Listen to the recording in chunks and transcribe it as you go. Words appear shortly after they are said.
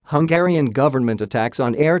Hungarian government attacks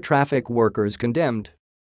on air traffic workers condemned.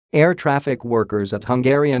 Air traffic workers at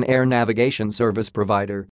Hungarian air navigation service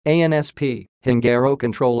provider, ANSP,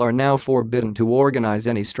 Hungarocontrol are now forbidden to organize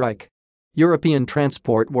any strike. European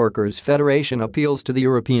Transport Workers Federation appeals to the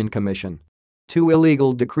European Commission. Two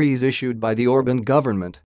illegal decrees issued by the Orban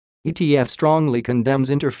government. ETF strongly condemns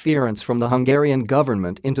interference from the Hungarian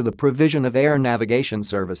government into the provision of air navigation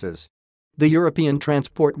services. The European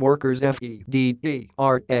Transport Workers FEDERATION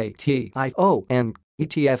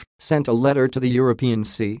ETF sent a letter to the European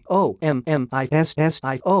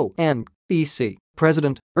COMMISSION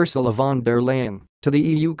President Ursula von der Leyen, to the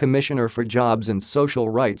EU Commissioner for Jobs and Social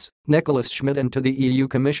Rights, Nicolas Schmit, and to the EU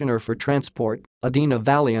Commissioner for Transport, Adina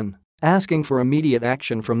Vălean, asking for immediate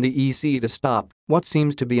action from the EC to stop what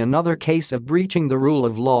seems to be another case of breaching the rule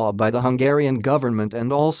of law by the Hungarian government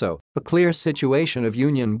and also a clear situation of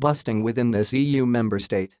union busting within this EU member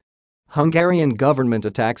state. Hungarian government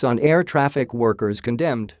attacks on air traffic workers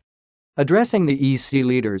condemned. Addressing the EC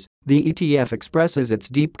leaders, the ETF expresses its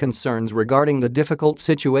deep concerns regarding the difficult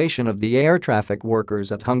situation of the air traffic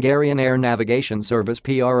workers at Hungarian Air Navigation Service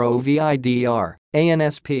PROVIDR,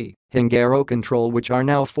 ANSP, Hungarocontrol, which are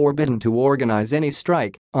now forbidden to organize any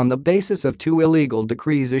strike on the basis of two illegal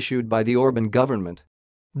decrees issued by the Orban government.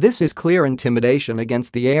 This is clear intimidation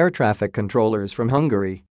against the air traffic controllers from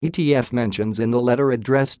Hungary, ETF mentions in the letter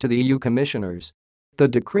addressed to the EU commissioners. The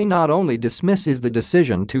decree not only dismisses the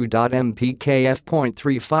decision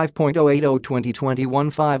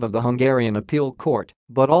 2.mpkf.35.080/2021-5 of the Hungarian Appeal Court,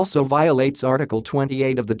 but also violates Article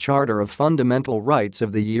 28 of the Charter of Fundamental Rights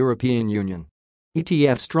of the European Union.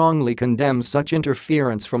 ETF strongly condemns such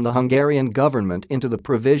interference from the Hungarian government into the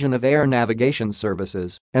provision of air navigation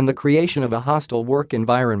services and the creation of a hostile work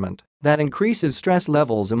environment that increases stress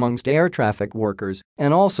levels amongst air traffic workers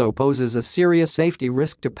and also poses a serious safety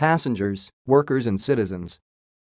risk to passengers, workers and citizens.